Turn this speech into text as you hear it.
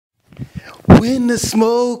When the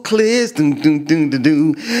smoke clears, dun, dun, dun, dun,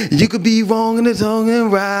 dun, you could be wrong and it's wrong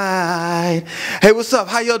and right. Hey, what's up?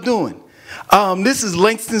 How y'all doing? This is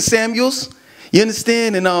Langston Samuels. You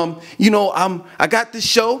understand? And I got this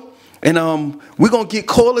show, and we're gonna get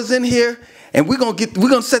callers in here, and we're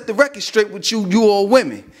gonna set the record straight with you all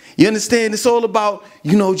women. You understand? It's all about,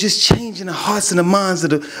 just changing the hearts and the minds of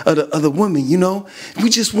the women, We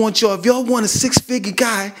just want y'all, if y'all want a six-figure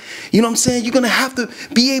guy, you know what I'm saying? You're going to have to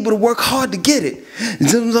be able to work hard to get it.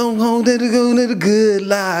 Home to the good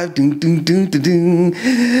life.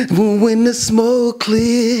 When the smoke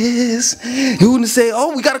clears. You wouldn't say,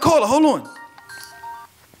 oh, we got a caller. Hold on.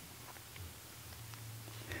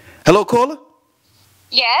 Hello, caller?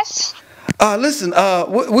 Yes. Listen,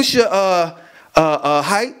 what's your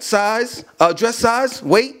height, size, dress size,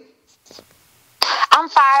 weight? I'm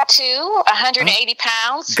 5'2", 180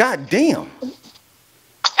 pounds. God damn. And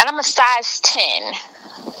I'm a size 10.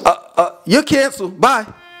 You're canceled. Bye.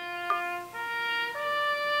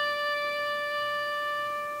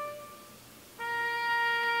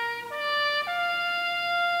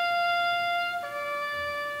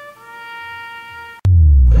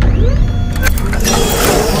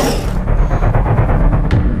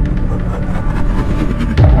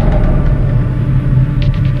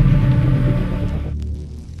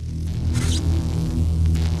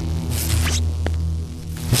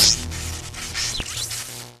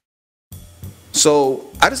 So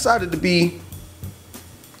I decided to be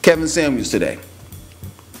Kevin Samuels today.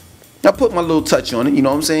 I put my little touch on it, you know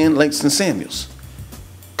what I'm saying? Langston Samuels.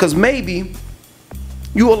 Because maybe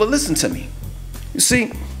you all will listen to me. You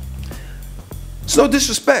see, it's no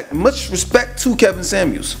disrespect, much respect to Kevin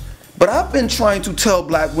Samuels. But I've been trying to tell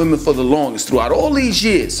black women for the longest, throughout all these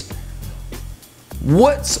years,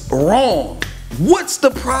 what's wrong? What's the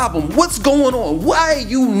problem? What's going on? Why are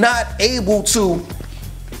you not able to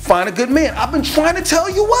find a good man? I've been trying to tell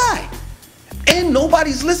you why. And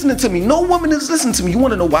nobody's listening to me. No woman is listening to me. You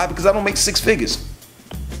want to know why? Because I don't make six figures.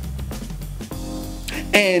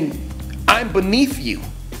 And I'm beneath you.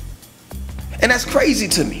 And that's crazy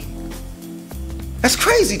to me. That's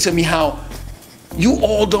crazy to me how you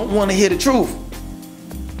all don't want to hear the truth.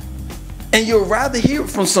 And you'd rather hear it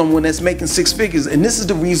from someone that's making six figures. And this is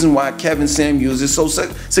the reason why Kevin Samuels is so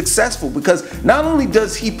successful. Because not only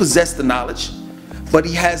does he possess the knowledge, but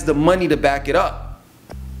he has the money to back it up.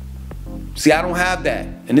 See, I don't have that.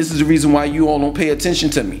 And this is the reason why you all don't pay attention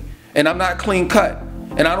to me. And I'm not clean cut.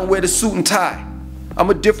 And I don't wear the suit and tie. I'm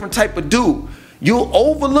a different type of dude. You'll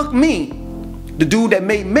overlook me, the dude that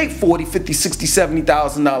may make $40, $50, $60,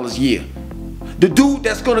 $70,000 a year. The dude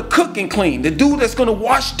that's gonna cook and clean. The dude that's gonna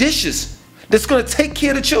wash dishes. That's gonna take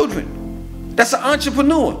care of the children. That's an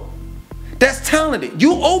entrepreneur. That's talented.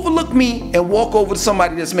 You overlook me and walk over to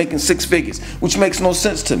somebody that's making six figures, which makes no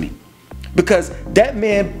sense to me. Because that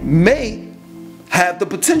man may have the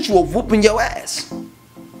potential of whooping your ass.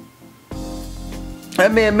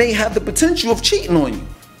 That man may have the potential of cheating on you.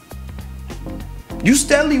 You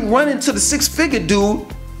steadily run into the six-figure dude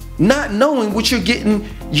not knowing what you're getting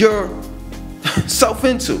yourself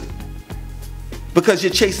into. Because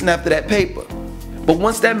you're chasing after that paper. But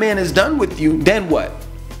once that man is done with you, then what?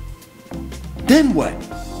 Then what?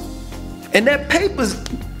 And that paper's,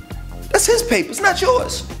 that's his paper, it's not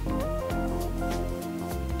yours.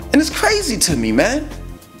 And it's crazy to me, man.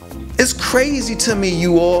 It's crazy to me,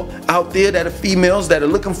 you all out there that are females that are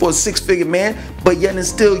looking for a six-figure man, but yet and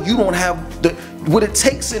still you don't have what it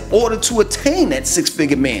takes in order to attain that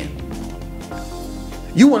six-figure man.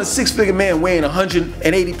 You want a six-figure man weighing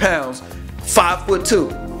 180 pounds,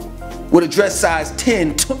 5'2", with a dress size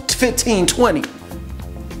 10, 15, 20.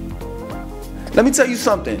 Let me tell you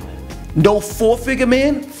something. No four-figure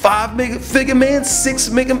man, five-figure man,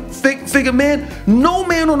 six-figure man. No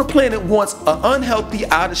man on the planet wants an unhealthy,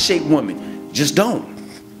 out-of-shape woman. Just don't.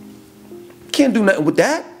 Can't do nothing with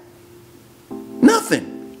that.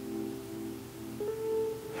 Nothing.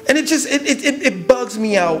 And it bugs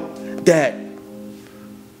me out that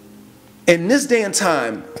in this day and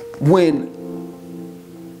time, when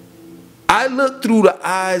I look through the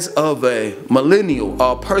eyes of a millennial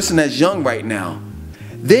or a person that's young right now,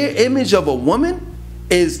 their image of a woman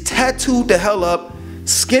is tattooed the hell up,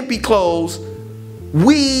 skimpy clothes,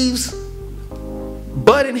 weaves,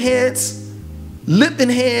 butt enhance, lip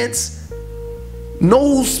enhance,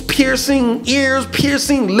 nose piercing, ears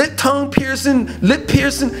piercing, lip tongue piercing, lip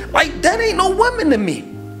piercing. Like, that ain't no woman to me.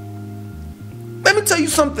 Let me tell you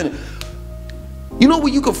something. You know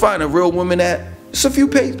where you can find a real woman at? It's a few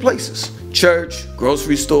places. Church,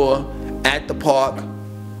 grocery store, at the park,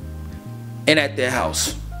 and at their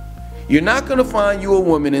house. You're not gonna find you a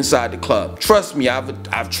woman inside the club. Trust me,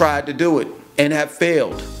 I've tried to do it. and have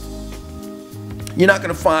failed. You're not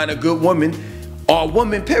gonna find a good woman or a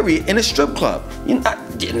woman, period, in a strip club. You're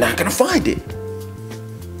not gonna find it.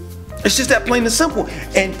 It's just that plain and simple.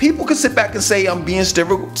 And people can sit back and say, I'm being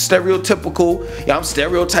stereotypical. Yeah, I'm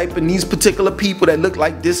stereotyping these particular people that look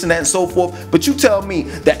like this and that and so forth. But you tell me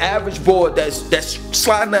the average boy that's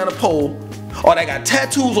sliding down a pole, or they got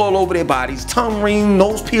tattoos all over their bodies, tongue ring,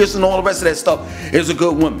 nose piercing, all the rest of that stuff, is a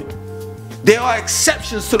good woman. There are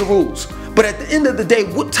exceptions to the rules. But at the end of the day,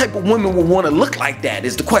 what type of women would want to look like that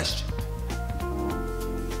is the question.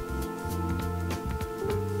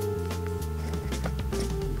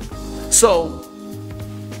 So,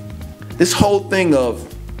 this whole thing of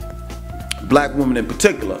black women in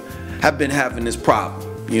particular have been having this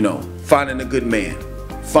problem, you know, finding a good man,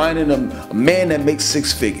 finding a man that makes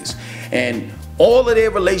 6 figures. And all of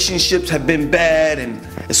their relationships have been bad, and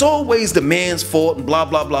it's always the man's fault and blah,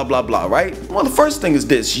 blah, blah, blah, blah, right? Well, the first thing is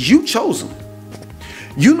this: you chose him.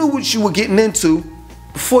 You knew what you were getting into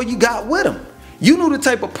before you got with him. You knew the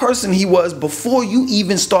type of person he was before you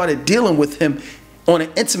even started dealing with him on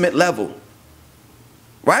an intimate level,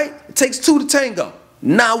 right? It takes 2 to tango,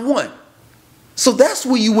 not 1. So that's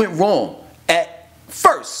where you went wrong at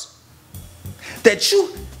first. That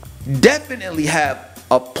you definitely have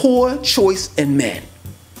a poor choice in men.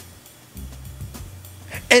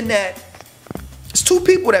 And that it's 2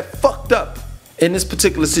 people that fucked up in this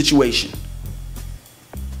particular situation.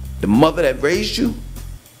 The mother that raised you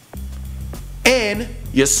and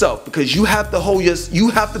yourself, because you have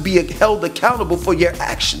to be held accountable for your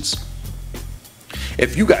actions.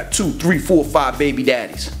 If you got 2, 3, 4, 5 baby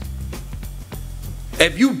daddies,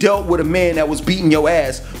 if you dealt with a man that was beating your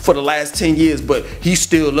ass for the last 10 years but he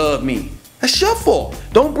still loved me, that's your fault.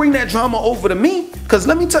 Don't bring that drama over to me, because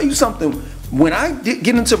let me tell you something. When I get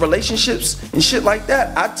into relationships and shit like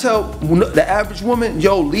that, I tell the average woman,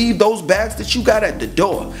 yo, leave those bags that you got at the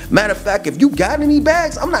door. Matter of fact, if you got any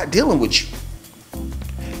bags, I'm not dealing with you.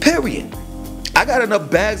 Period. I got enough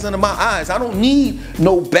bags under my eyes. I don't need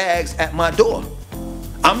no bags at my door.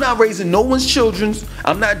 I'm not raising no one's children.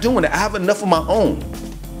 I'm not doing it. I have enough of my own.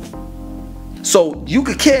 So you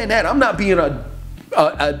could care in that. I'm not being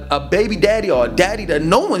a baby daddy or a daddy to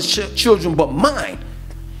no one's children but mine.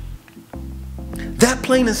 That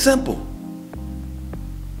plain and simple.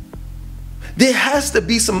 There has to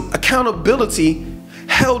be some accountability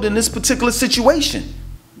held in this particular situation.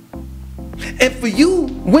 And for you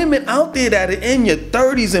women out there that are in your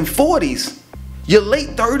 30s and 40s, your late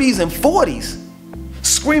 30s and 40s,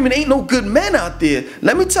 screaming ain't no good men out there,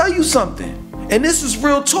 let me tell you something. And this is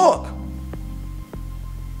real talk.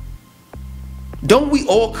 Don't we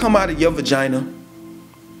all come out of your vagina?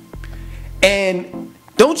 And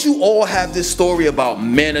don't you all have this story about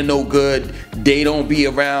men are no good, they don't be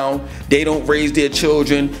around, they don't raise their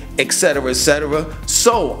children, etc., etc.?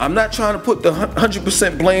 So I'm not trying to put the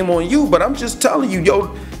 100% blame on you, but I'm just telling you,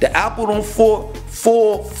 yo, the apple don't fall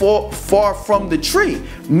far from the tree.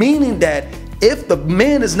 Meaning that if the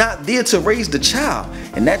man is not there to raise the child,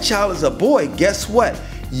 and that child is a boy, guess what?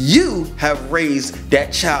 You have raised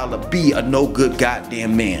that child to be a no good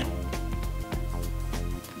goddamn man.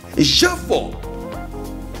 It's your fault.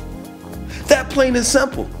 That plain and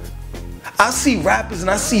simple. I see rappers and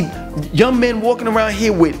I see young men walking around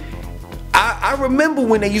here with, I remember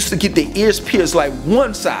when they used to get their ears pierced like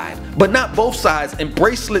one side, but not both sides, and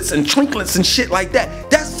bracelets and trinklets and shit like that.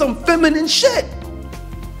 That's some feminine shit.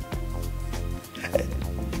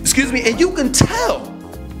 Excuse me, and you can tell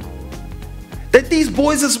that these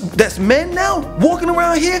boys that's men now walking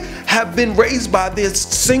around here have been raised by their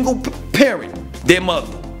single parent, their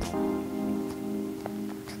mother.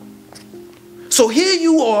 So here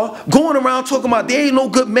you are going around talking about they ain't no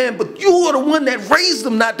good man, but you are the one that raised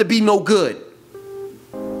them not to be no good.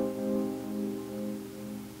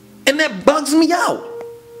 And that bugs me out.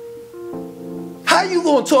 How you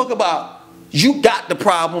gonna talk about you got the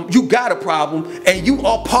problem, you got a problem, and you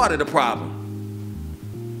are part of the problem?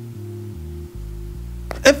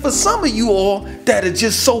 And for some of you all that are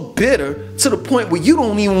just so bitter to the point where you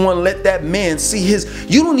don't even want to let that man see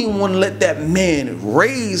you don't even want to let that man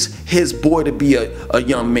raise his boy to be a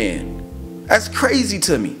young man. That's crazy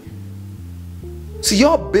to me. See,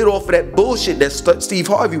 y'all bit off of that bullshit that Steve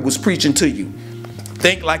Harvey was preaching to you.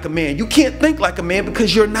 Think like a man. You can't think like a man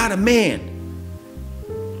because you're not a man.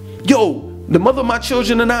 Yo, the mother of my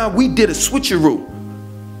children and I, we did a switcheroo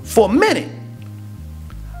for a minute.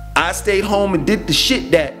 I stayed home and did the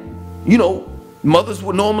shit that, you know, mothers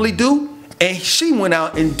would normally do. And she went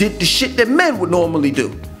out and did the shit that men would normally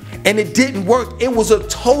do. And it didn't work. It was a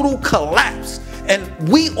total collapse. And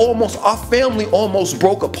our family almost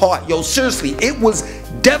broke apart. Yo, seriously, it was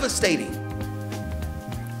devastating.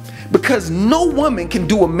 Because no woman can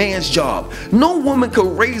do a man's job. No woman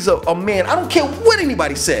can raise a man. I don't care what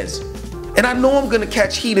anybody says. And I know I'm going to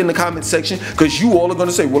catch heat in the comment section because you all are going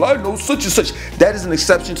to say, well, I know such and such. That is an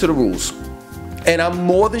exception to the rules. And I'm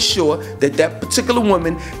more than sure that that particular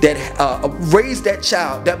woman that raised that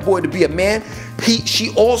child, that boy to be a man,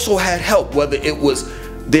 she also had help, whether it was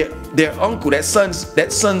their uncle, that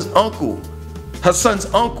son's uncle, her son's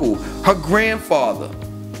uncle, her grandfather,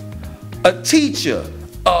 a teacher,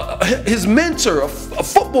 his mentor, a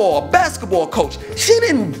football, a basketball coach. She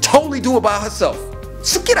didn't totally do it by herself.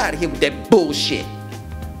 So get out of here with that bullshit.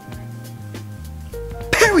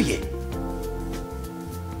 Period.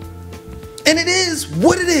 And it is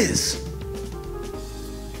what it is.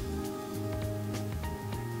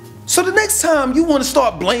 So the next time you want to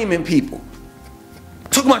start blaming people,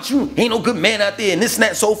 talking about you ain't no good man out there and this and that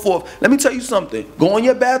and so forth, let me tell you something. Go in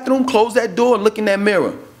your bathroom, close that door, and look in that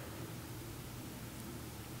mirror.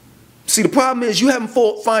 See, the problem is you haven't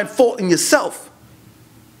find fault in yourself.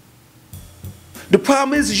 The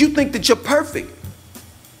problem is you think that you're perfect.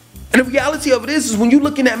 And the reality of it is when you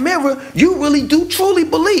look in that mirror, you really do truly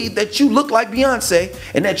believe that you look like Beyonce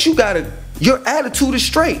and that your attitude is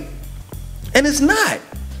straight. And it's not.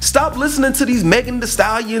 Stop listening to these Megan Thee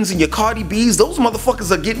Stallions and your Cardi B's. Those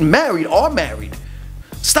motherfuckers are getting married, are married.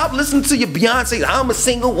 Stop listening to your Beyonce, I'm a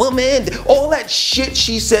single woman, all that shit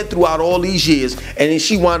she said throughout all these years, and then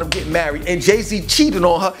she wound up getting married, and Jay-Z cheated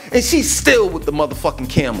on her, and she's still with the motherfucking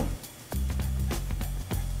camel.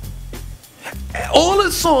 All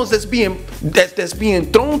the songs that's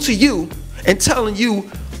being thrown to you and telling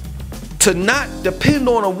you to not depend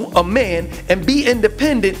on a man and be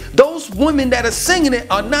independent, those women that are singing it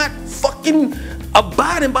are not fucking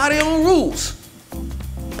abiding by their own rules.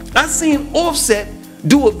 I seen Offset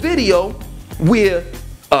do a video where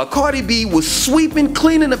Cardi B was sweeping,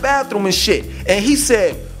 cleaning the bathroom and shit, and he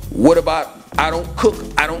said, what about I don't cook,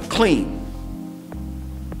 I don't clean?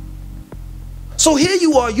 So here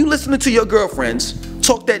you are, you listening to your girlfriends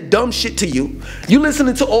talk that dumb shit to you. You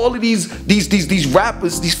listening to all of these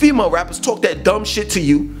rappers, these female rappers talk that dumb shit to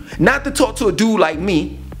you. Not to talk to a dude like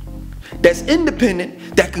me that's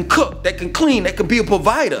independent, that can cook, that can clean, that can be a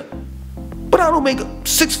provider. But I don't make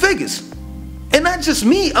 6 figures. And not just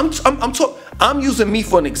me, I'm using me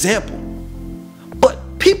for an example.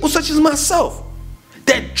 But people such as myself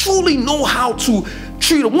that truly know how to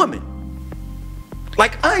treat a woman.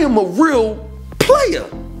 Like I am a real player.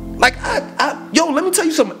 Like yo, let me tell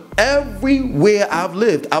you something. Everywhere I've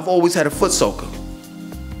lived, I've always had a foot soaker.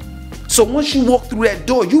 So once you walk through that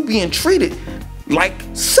door, you being treated like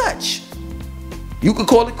such. You could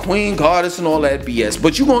call it queen, goddess, and all that BS,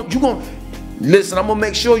 but you gon' listen. I'm gonna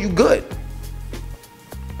make sure you good.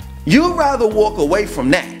 You'd rather walk away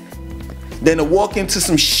from that than to walk into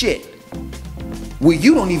some shit where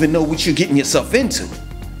you don't even know what you're getting yourself into.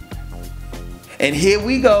 And here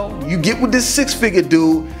we go. You get with this 6-figure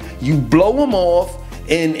dude, you blow him off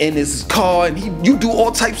in his car, and you do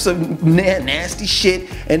all types of nasty shit,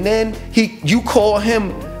 and then you call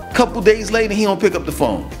him a couple days later, he don't pick up the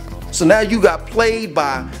phone. So now you got played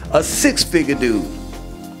by a 6-figure dude.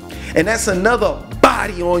 And that's another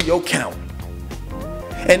body on your count.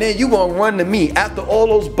 And then you gonna run to me after all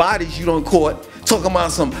those bodies you done caught, talking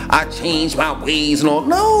about some, I changed my ways and all.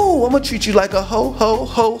 No, I'm gonna treat you like a ho, ho,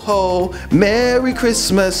 ho, ho. Merry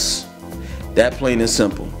Christmas. That plain and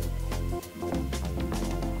simple.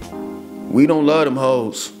 We don't love them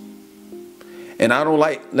hoes. And I don't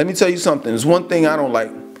like, let me tell you something. There's one thing I don't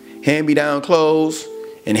like. Hand-me-down clothes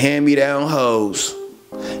and hand-me-down hoes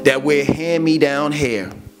that wear hand-me-down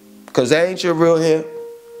hair. Because that ain't your real hair.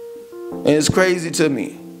 And it's crazy to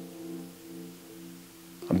me.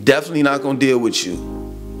 I'm definitely not gonna deal with you.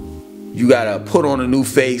 You gotta put on a new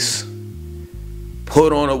face,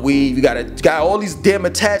 put on a weave. You got all these damn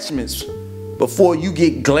attachments before you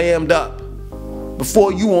get glammed up,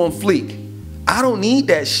 before you on fleek. I don't need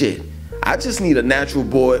that shit. I just need a natural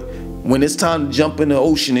boy when it's time to jump in the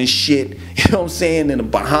ocean and shit. You know what I'm saying? In the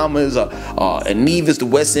Bahamas or Nevis, the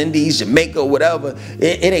West Indies, Jamaica, or whatever.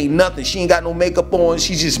 It ain't nothing. She ain't got no makeup on.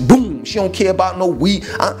 She just boom. She don't care about no weed.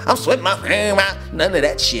 I'm sweating my hand out. None of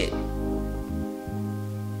that shit.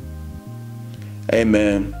 Hey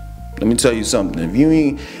man, let me tell you something.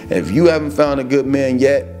 If you haven't found a good man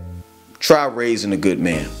yet, try raising a good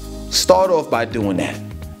man. Start off by doing that.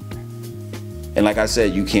 And like I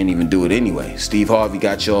said, you can't even do it anyway. Steve Harvey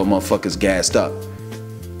got y'all motherfuckers gassed up.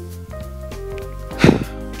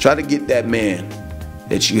 Try to get that man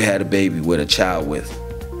that you had a baby with, a child with.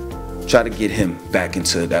 Try to get him back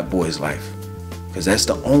into that boy's life. Because that's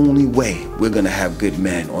the only way we're going to have good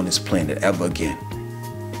men on this planet ever again.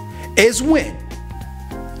 Is when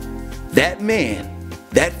that man,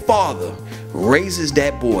 that father, raises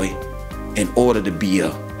that boy in order to be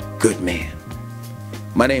a good man.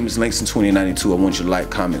 My name is Langston2092. I want you to like,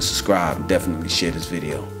 comment, subscribe, and definitely share this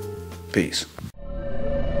video. Peace.